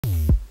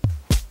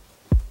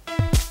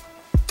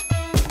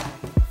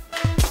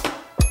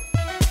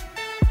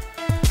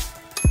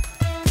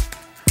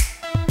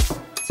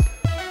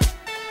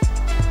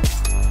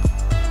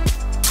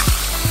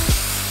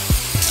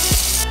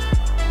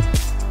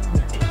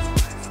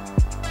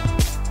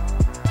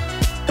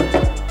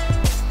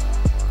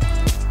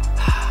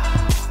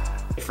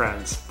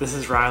This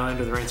is Ryland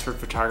with Rainsford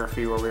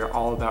Photography, where we are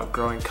all about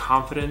growing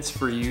confidence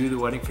for you, the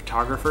wedding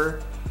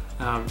photographer.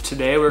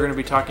 Today we're going to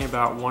be talking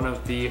about one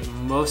of the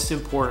most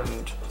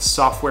important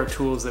software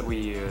tools that we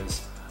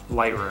use,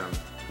 Lightroom.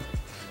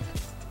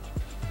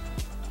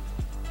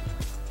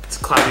 It's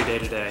a cloudy day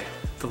today.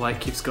 The light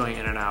keeps going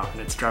in and out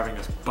and it's driving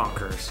us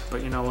bonkers,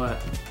 but you know what?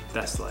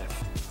 That's life.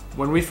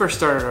 When we first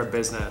started our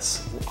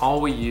business, all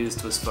we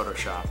used was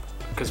Photoshop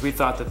because we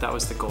thought that that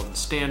was the golden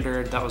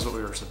standard, that was what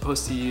we were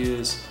supposed to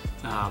use.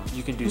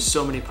 You can do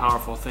so many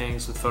powerful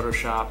things with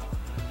Photoshop,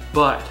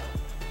 but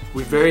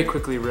we very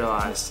quickly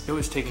realized it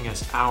was taking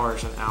us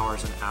hours and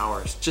hours and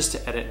hours just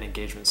to edit an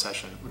engagement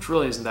session, which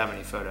really isn't that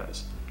many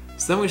photos.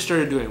 So then we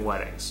started doing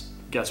weddings.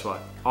 Guess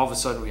what? All of a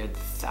sudden we had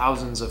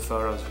thousands of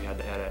photos we had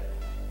to edit,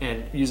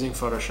 and using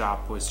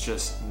Photoshop was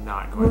just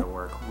not going to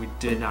work. We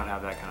did not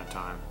have that kind of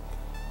time.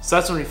 So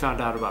that's when we found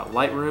out about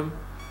Lightroom,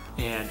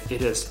 and it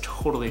has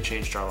totally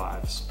changed our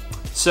lives.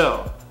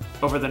 So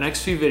over the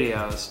next few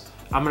videos,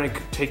 I'm going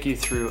to take you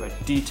through a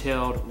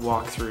detailed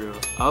walkthrough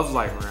of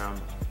Lightroom,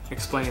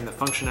 explaining the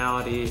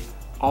functionality,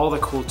 all the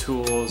cool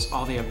tools,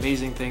 all the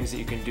amazing things that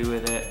you can do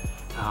with it,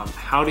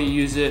 how to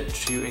use it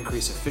to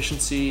increase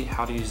efficiency,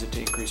 how to use it to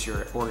increase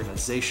your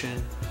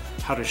organization,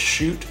 how to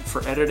shoot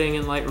for editing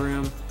in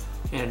Lightroom,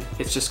 and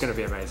it's just going to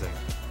be amazing.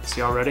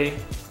 So y'all ready?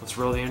 Let's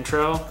roll the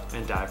intro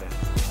and dive in.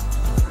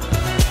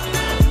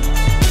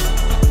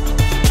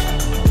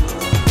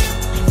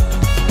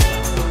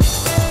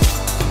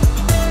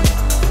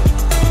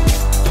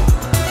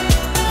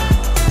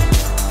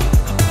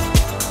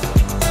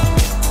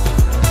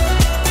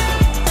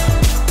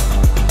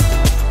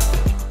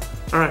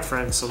 Alright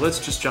friends, so let's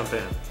just jump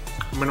in.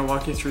 I'm going to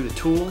walk you through the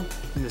tool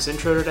in this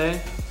intro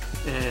today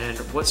and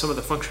what some of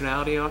the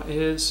functionality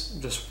is,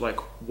 just like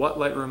what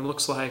Lightroom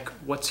looks like,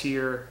 what's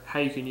here, how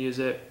you can use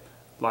it,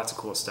 lots of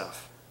cool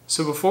stuff.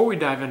 So before we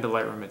dive into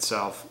Lightroom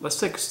itself, let's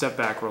take a step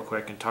back real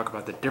quick and talk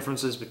about the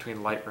differences between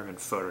Lightroom and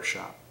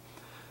Photoshop.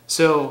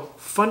 So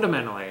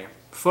fundamentally,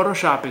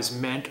 Photoshop is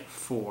meant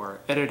for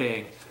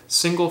editing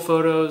single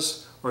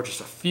photos or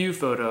just a few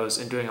photos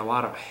and doing a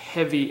lot of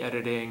heavy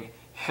editing,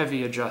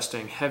 heavy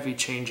adjusting, heavy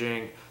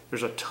changing.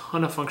 There's a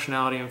ton of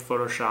functionality in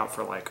Photoshop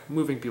for like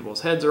moving people's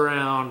heads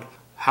around.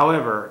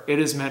 However, it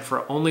is meant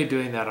for only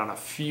doing that on a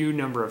few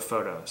number of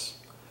photos.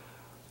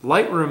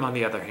 Lightroom, on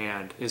the other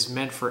hand, is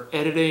meant for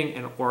editing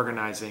and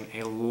organizing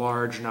a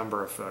large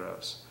number of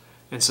photos.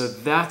 And so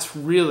that's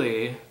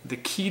really the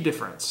key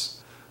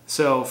difference.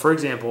 So for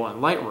example, in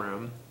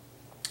Lightroom,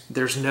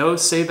 there's no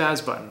Save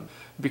As button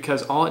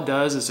because all it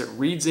does is it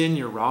reads in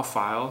your raw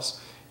files,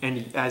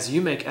 and as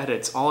you make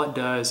edits, all it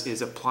does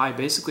is apply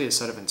basically a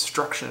set of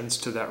instructions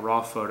to that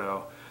raw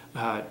photo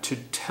to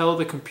tell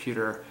the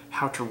computer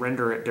how to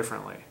render it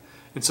differently.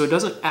 And so it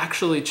doesn't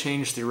actually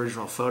change the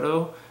original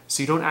photo,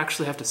 so you don't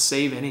actually have to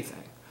save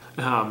anything.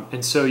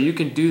 And so you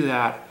can do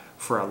that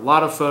for a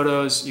lot of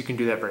photos. You can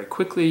do that very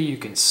quickly. You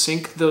can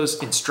sync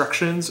those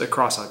instructions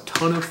across a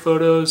ton of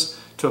photos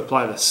to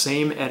apply the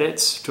same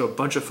edits to a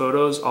bunch of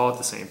photos all at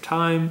the same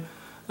time.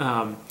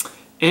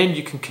 And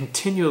you can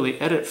continually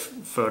edit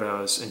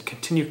photos and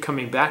continue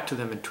coming back to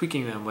them and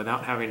tweaking them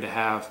without having to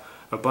have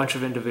a bunch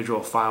of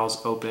individual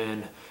files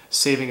open,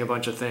 saving a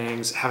bunch of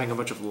things, having a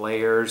bunch of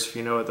layers, if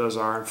you know what those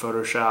are in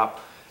Photoshop.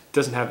 It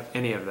doesn't have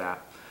any of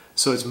that.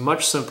 So it's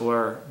much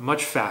simpler,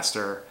 much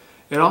faster.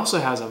 It also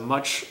has a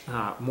much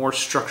more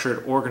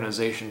structured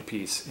organization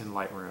piece in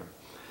Lightroom.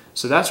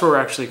 So that's where we're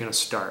actually going to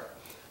start.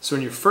 So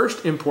when you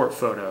first import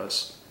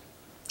photos,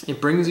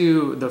 it brings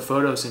you the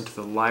photos into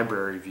the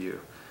library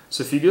view.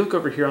 So if you look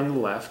over here on the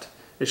left,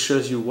 it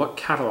shows you what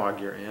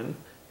catalog you're in,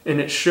 and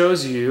it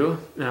shows you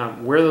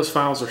where those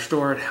files are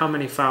stored, how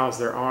many files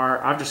there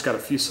are. I've just got a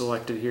few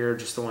selected here,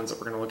 just the ones that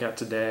we're going to look at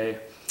today.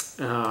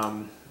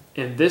 And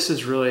this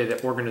is really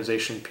the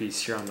organization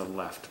piece here on the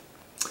left.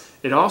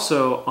 It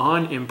also,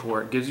 on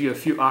import, gives you a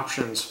few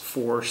options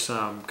for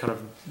some kind of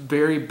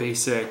very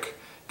basic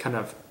kind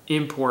of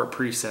import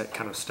preset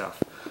kind of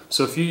stuff.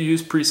 So if you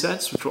use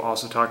presets, which we'll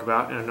also talk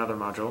about in another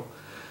module,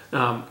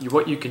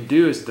 what you can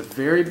do is at the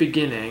very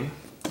beginning,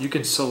 you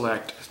can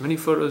select as many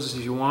photos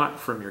as you want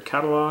from your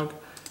catalog,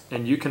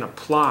 and you can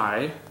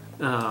apply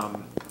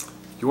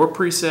your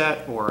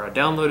preset or a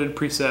downloaded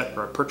preset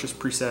or a purchased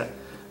preset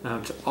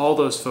to all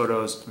those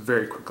photos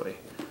very quickly.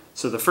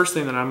 So the first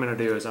thing that I'm going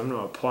to do is I'm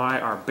going to apply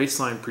our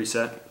baseline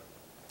preset,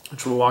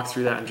 which we'll walk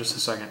through that in just a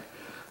second,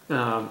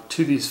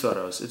 to these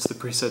photos. It's the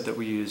preset that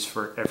we use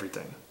for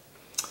everything.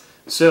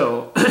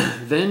 So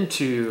then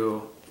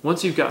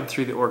once you've gotten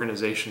through the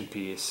organization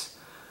piece,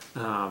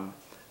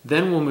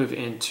 then we'll move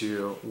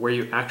into where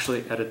you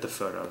actually edit the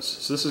photos.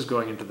 So this is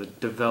going into the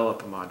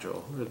develop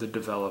module, or the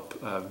develop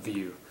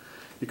view.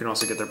 You can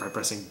also get there by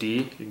pressing D.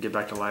 You can get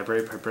back to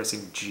library by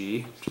pressing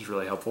G, which is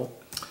really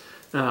helpful.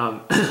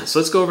 So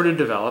let's go over to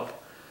develop.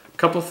 A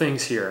couple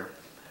things here.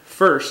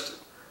 First,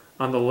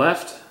 on the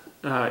left,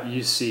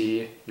 you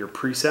see your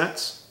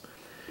presets.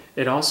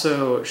 It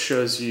also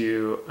shows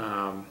you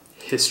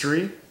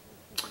history.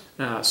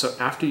 So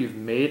after you've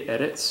made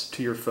edits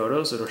to your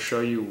photos, it'll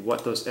show you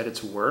what those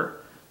edits were.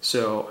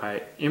 So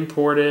I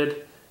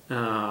imported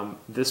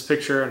this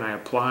picture and I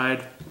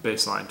applied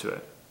baseline to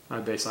it,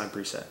 my baseline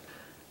preset.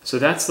 So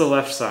that's the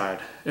left side.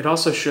 It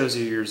also shows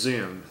you your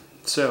zoom.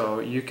 So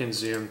you can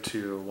zoom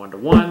to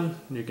 1:1,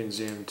 you can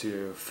zoom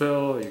to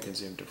fill, you can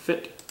zoom to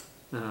fit.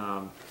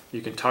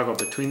 You can toggle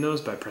between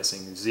those by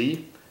pressing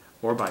Z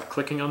or by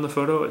clicking on the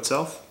photo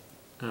itself.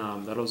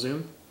 That'll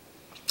zoom.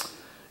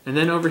 And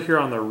then over here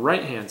on the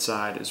right hand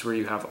side is where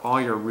you have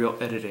all your real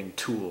editing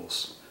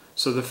tools.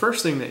 So the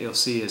first thing that you'll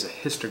see is a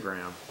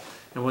histogram.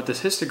 And what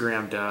this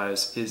histogram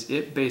does is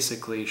it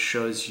basically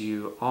shows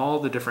you all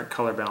the different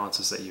color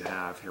balances that you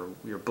have.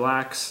 Your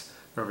blacks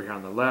over here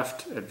on the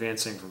left,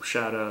 advancing from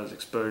shadows,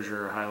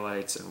 exposure,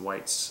 highlights, and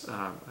whites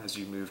as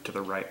you move to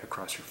the right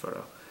across your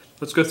photo.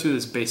 Let's go through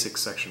this basic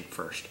section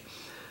first.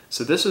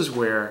 So this is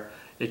where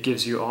it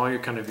gives you all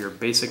your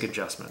basic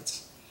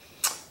adjustments.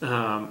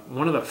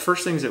 One of the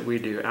first things that we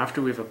do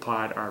after we've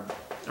applied our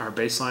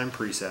baseline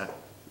preset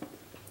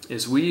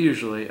is we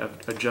usually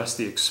adjust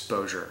the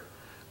exposure.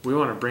 We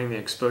want to bring the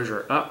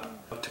exposure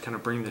up to kind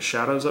of bring the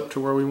shadows up to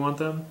where we want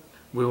them.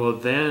 We will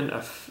then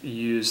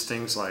use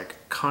things like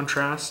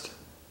contrast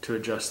to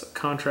adjust the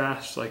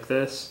contrast like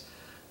this.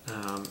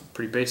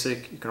 Pretty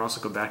basic. You can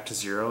also go back to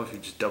 0 if you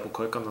just double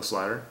click on the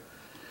slider.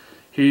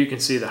 Here you can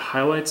see the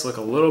highlights look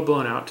a little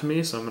blown out to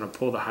me, so I'm going to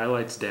pull the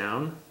highlights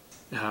down.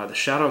 The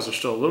shadows are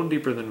still a little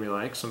deeper than we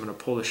like, so I'm going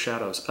to pull the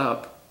shadows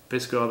up.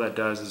 Basically all that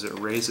does is it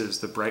raises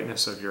the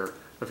brightness of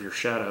your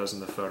shadows in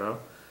the photo.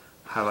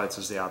 Highlights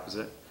is the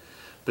opposite.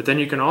 But then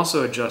you can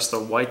also adjust the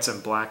whites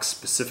and blacks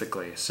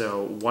specifically.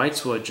 So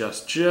whites will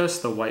adjust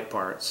just the white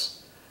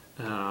parts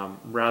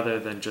rather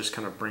than just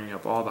kind of bringing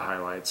up all the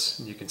highlights.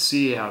 And you can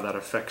see how that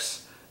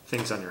affects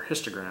things on your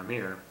histogram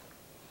here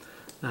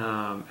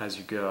as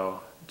you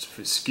go.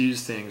 It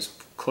skews things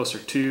closer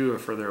to or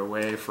further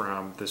away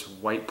from this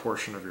white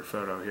portion of your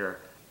photo here.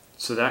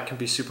 So that can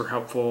be super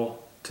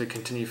helpful to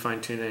continue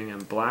fine-tuning,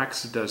 and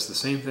blacks does the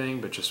same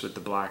thing but just with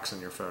the blacks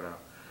in your photo.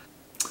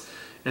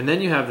 And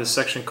then you have this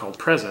section called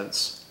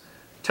presence.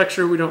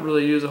 Texture we don't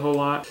really use a whole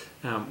lot.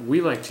 We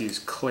like to use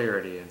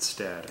clarity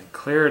instead, and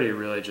clarity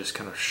really just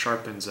kind of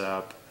sharpens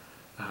up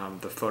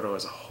the photo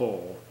as a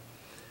whole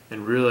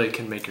and really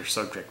can make your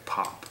subject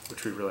pop,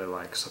 which we really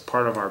like. So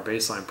part of our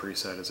baseline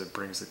preset is it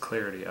brings the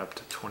clarity up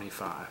to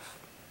 25.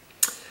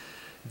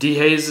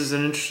 Dehaze is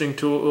an interesting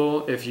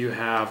tool if you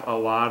have a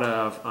lot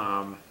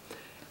of,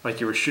 like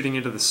you were shooting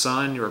into the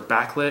sun, you were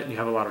backlit, and you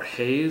have a lot of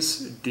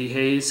haze.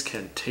 Dehaze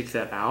can take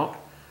that out,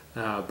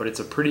 but it's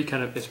a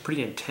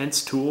pretty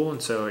intense tool,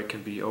 and so it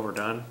can be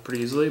overdone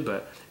pretty easily.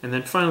 And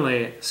then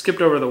finally,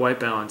 skipped over the white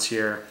balance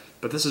here,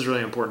 but this is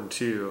really important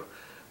too.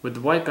 With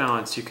the white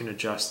balance, you can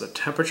adjust the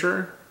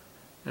temperature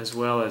as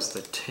well as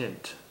the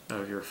tint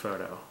of your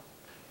photo.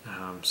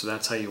 So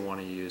that's how you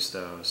want to use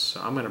those.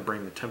 So I'm going to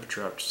bring the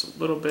temperature up just a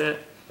little bit.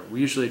 We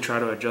usually try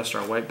to adjust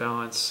our white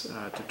balance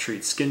to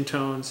treat skin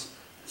tones.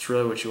 It's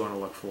really what you want to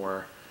look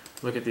for.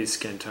 Look at these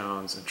skin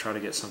tones and try to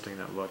get something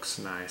that looks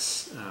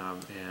nice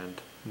and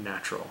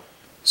natural.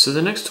 So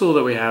the next tool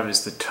that we have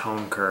is the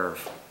tone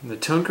curve. And the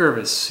tone curve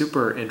is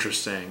super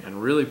interesting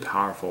and really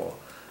powerful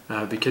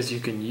because you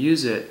can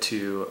use it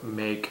to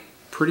make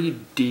pretty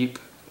deep,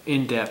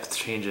 in-depth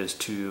changes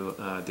to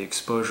the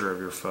exposure of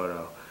your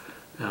photo.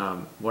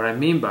 What I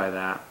mean by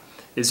that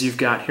is you've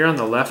got here on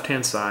the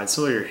left-hand side,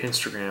 similar to your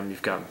histogram,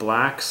 you've got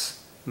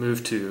blacks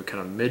move to kind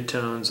of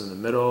mid-tones in the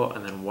middle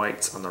and then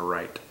whites on the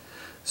right.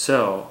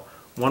 So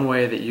one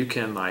way that you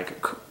can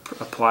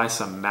apply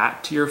some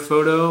matte to your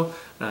photo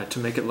to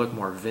make it look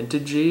more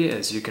vintagey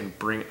is you can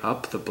bring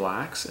up the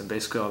blacks, and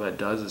basically all that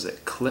does is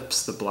it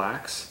clips the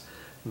blacks,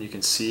 and you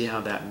can see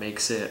how that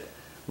makes it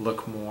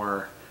look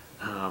more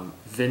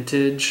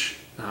vintage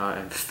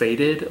and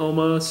faded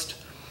almost.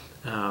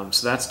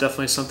 So that's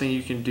definitely something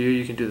you can do.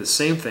 You can do the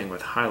same thing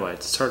with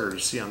highlights. It's harder to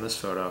see on this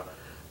photo,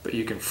 but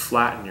you can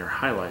flatten your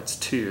highlights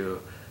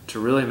too to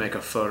really make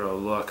a photo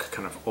look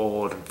kind of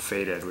old and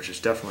faded, which is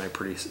definitely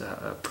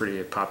a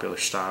pretty popular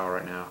style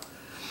right now.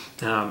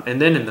 And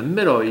then in the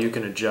middle, you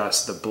can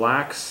adjust the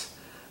blacks,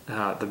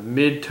 the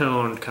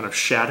mid-tone kind of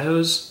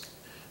shadows.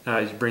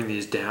 As you bring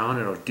these down,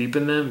 it'll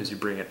deepen them. As you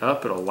bring it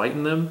up, it'll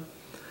lighten them.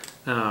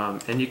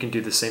 And you can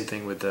do the same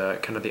thing with the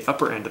kind of the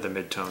upper end of the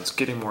midtones,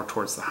 getting more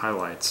towards the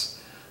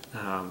highlights.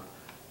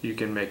 You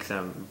can make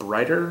them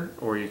brighter,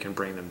 or you can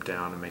bring them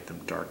down and make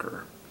them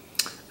darker.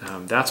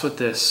 That's what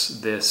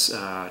this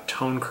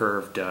tone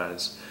curve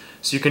does.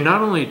 So you can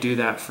not only do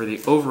that for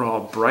the overall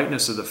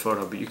brightness of the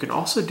photo, but you can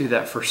also do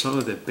that for some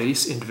of the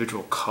base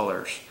individual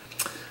colors.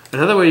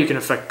 Another way you can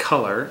affect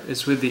color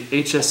is with the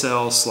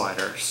HSL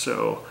slider,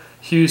 so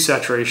hue,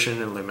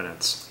 saturation, and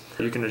luminance.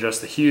 You can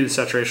adjust the hue, the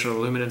saturation, and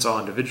luminance all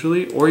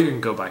individually, or you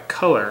can go by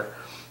color,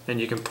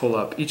 and you can pull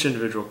up each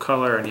individual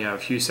color and you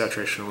have hue,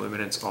 saturation, and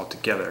luminance all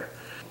together.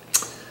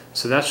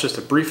 So that's just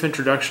a brief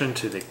introduction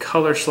to the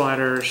color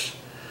sliders.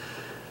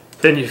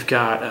 Then you've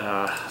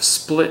got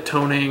split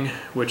toning,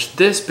 which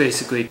this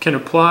basically can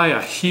apply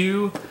a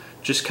hue,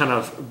 just kind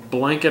of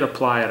blanket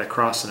apply it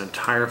across an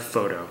entire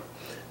photo.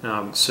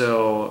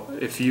 So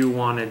if you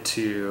wanted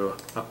to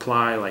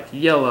apply like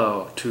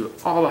yellow to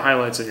all the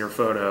highlights in your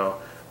photo,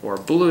 or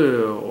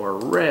blue or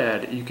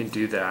red, you can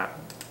do that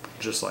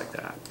just like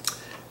that.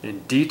 In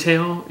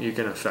detail, you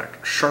can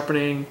affect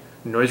sharpening.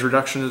 Noise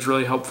reduction is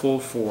really helpful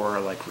for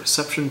like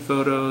reception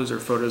photos or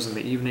photos in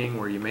the evening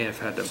where you may have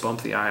had to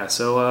bump the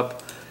ISO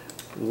up.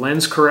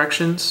 Lens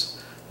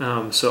corrections.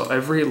 So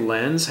every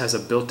lens has a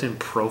built-in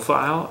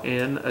profile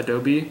in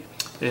Adobe,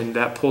 and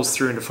that pulls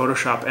through into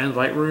Photoshop and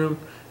Lightroom.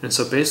 And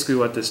so basically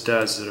what this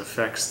does is it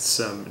affects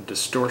some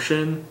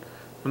distortion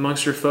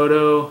amongst your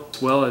photo,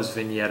 as well as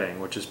vignetting,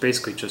 which is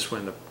basically just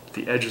when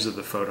the edges of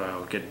the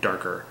photo get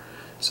darker.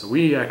 So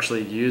we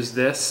actually use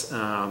this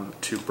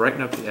to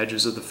brighten up the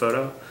edges of the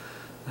photo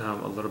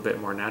a little bit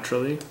more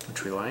naturally,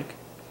 which we like.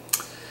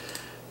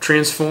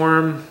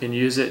 Transform, you can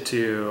use it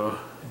to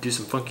do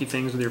some funky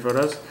things with your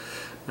photos.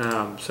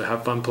 So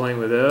have fun playing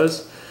with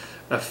those.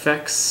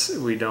 Effects,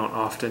 we don't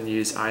often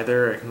use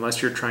either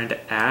unless you're trying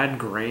to add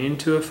grain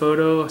to a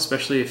photo,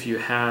 especially if you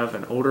have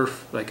an older,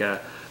 like a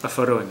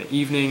photo in the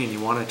evening and you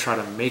want to try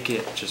to make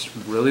it just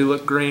really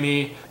look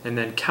grainy. And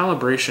then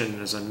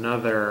calibration is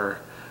another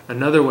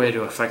way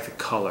to affect the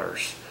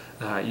colors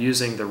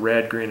using the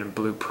red, green, and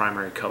blue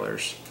primary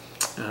colors.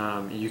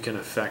 You can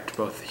affect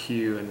both the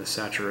hue and the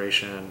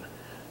saturation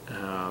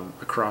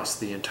across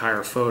the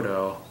entire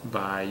photo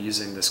by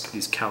using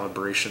these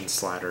calibration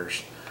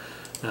sliders.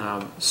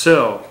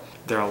 So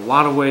there are a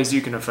lot of ways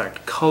you can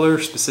affect color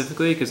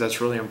specifically, because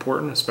that's really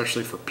important,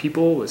 especially for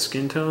people with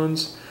skin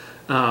tones.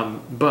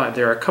 But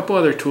there are a couple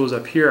other tools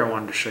up here I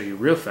wanted to show you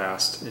real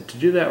fast. And to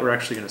do that, we're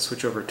actually going to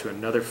switch over to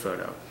another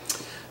photo.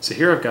 So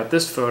here I've got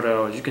this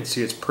photo. As you can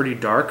see, it's pretty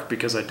dark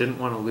because I didn't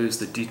want to lose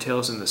the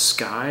details in the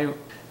sky.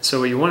 So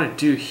what you want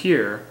to do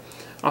here,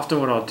 often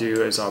what I'll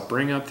do is I'll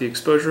bring up the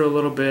exposure a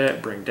little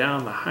bit, bring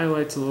down the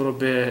highlights a little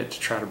bit to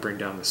try to bring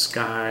down the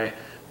sky.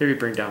 Maybe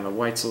bring down the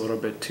whites a little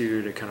bit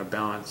too to kind of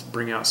balance,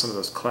 bring out some of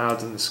those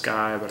clouds in the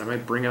sky, but I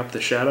might bring up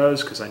the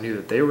shadows because I knew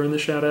that they were in the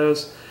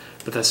shadows,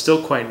 but that's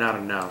still quite not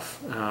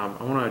enough.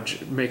 I want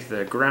to make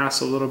the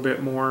grass a little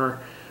bit more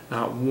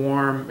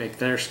warm, make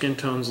their skin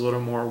tones a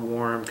little more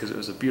warm because it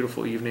was a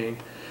beautiful evening,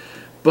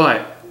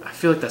 but I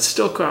feel like that's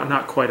still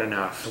not quite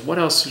enough. What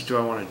else do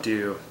I want to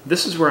do?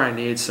 This is where I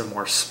need some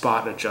more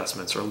spot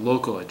adjustments or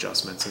local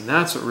adjustments, and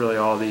that's what really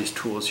all these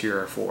tools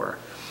here are for.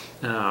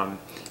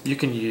 You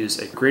can use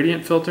a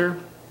gradient filter,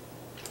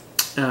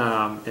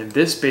 and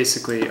this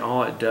basically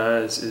all it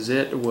does is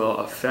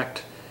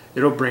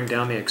it'll bring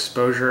down the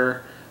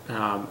exposure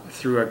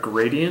through a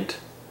gradient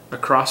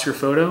across your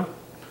photo.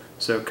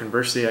 So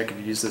conversely, I could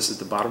use this at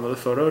the bottom of the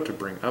photo to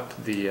bring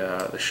up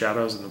the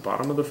shadows in the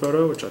bottom of the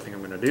photo, which I think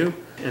I'm going to do.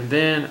 And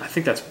then I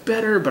think that's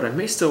better, but I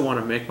may still want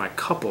to make my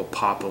couple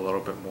pop a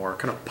little bit more,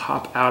 kind of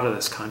pop out of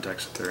this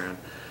context that they're in.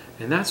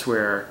 And that's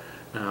where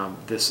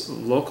this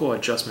local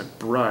adjustment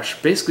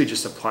brush basically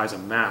just applies a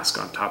mask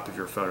on top of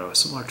your photo,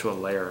 similar to a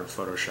layer in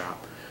Photoshop,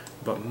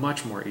 but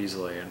much more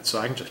easily. And so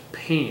I can just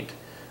paint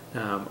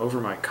over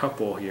my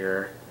couple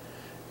here,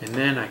 and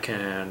then I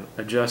can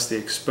adjust the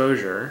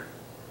exposure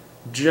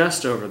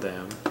just over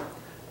them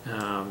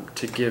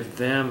to give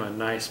them a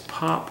nice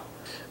pop.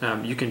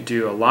 You can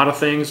do a lot of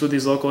things with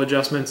these local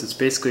adjustments. It's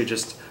basically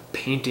just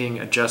painting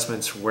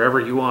adjustments wherever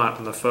you want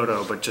on the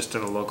photo, but just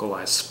in a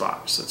localized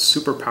spot. So it's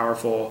super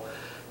powerful.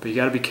 But you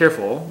got to be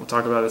careful. We'll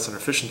talk about this in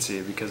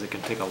efficiency because it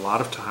can take a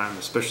lot of time,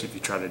 especially if you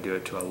try to do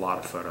it to a lot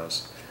of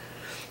photos.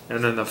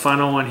 And then the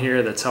final one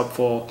here that's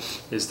helpful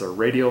is the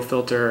radial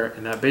filter,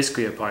 and that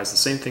basically applies the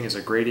same thing as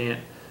a gradient,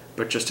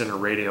 but just in a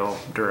radial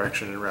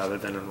direction rather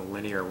than in a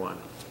linear one.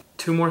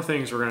 Two more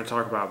things we're going to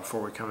talk about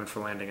before we come in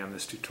for landing on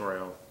this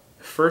tutorial.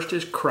 First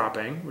is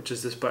cropping, which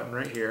is this button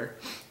right here.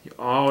 You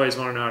always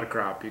want to know how to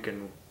crop. You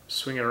can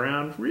swing it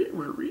around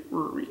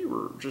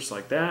just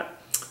like that.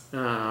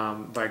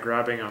 By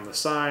grabbing on the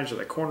sides or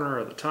the corner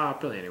or the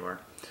top, really anywhere.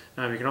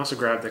 You can also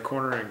grab the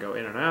corner and go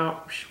in and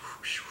out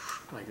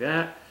like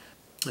that.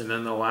 And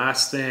then the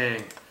last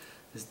thing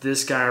is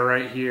this guy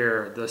right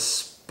here, the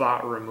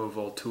spot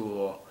removal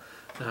tool.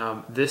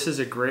 This is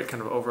a great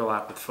kind of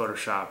overlap with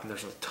Photoshop, and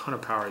there's a ton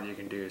of power that you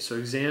can do. So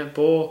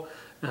example,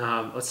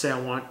 let's say I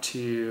want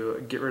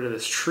to get rid of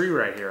this tree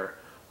right here.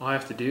 All I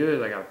have to do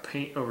is I got to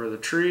paint over the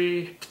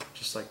tree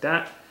just like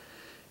that,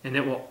 and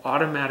it will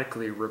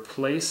automatically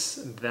replace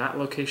that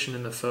location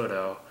in the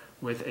photo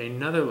with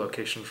another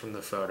location from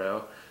the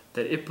photo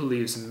that it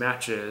believes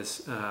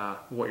matches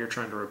what you're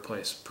trying to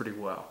replace pretty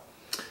well.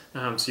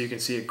 So you can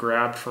see it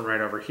grabbed from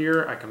right over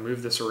here. I can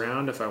move this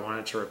around if I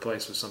wanted to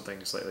replace with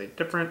something slightly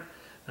different,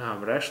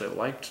 but I actually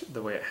liked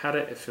the way it had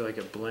it. I feel like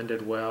it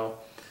blended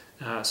well.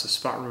 So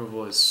spot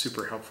removal is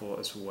super helpful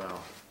as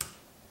well.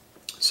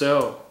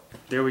 So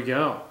there we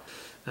go.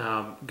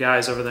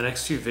 Guys, over the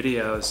next few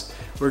videos,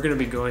 we're going to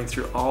be going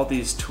through all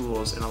these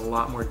tools in a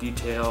lot more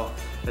detail,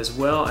 as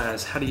well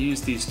as how to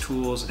use these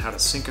tools and how to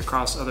sync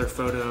across other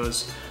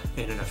photos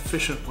in an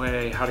efficient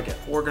way, how to get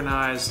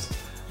organized.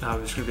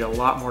 There's going to be a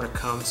lot more to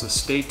come, so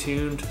stay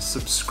tuned,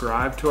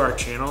 subscribe to our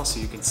channel so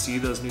you can see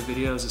those new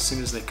videos as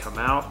soon as they come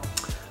out.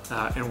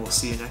 and we'll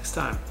see you next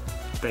time.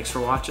 Thanks for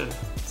watching.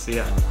 See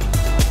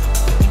ya.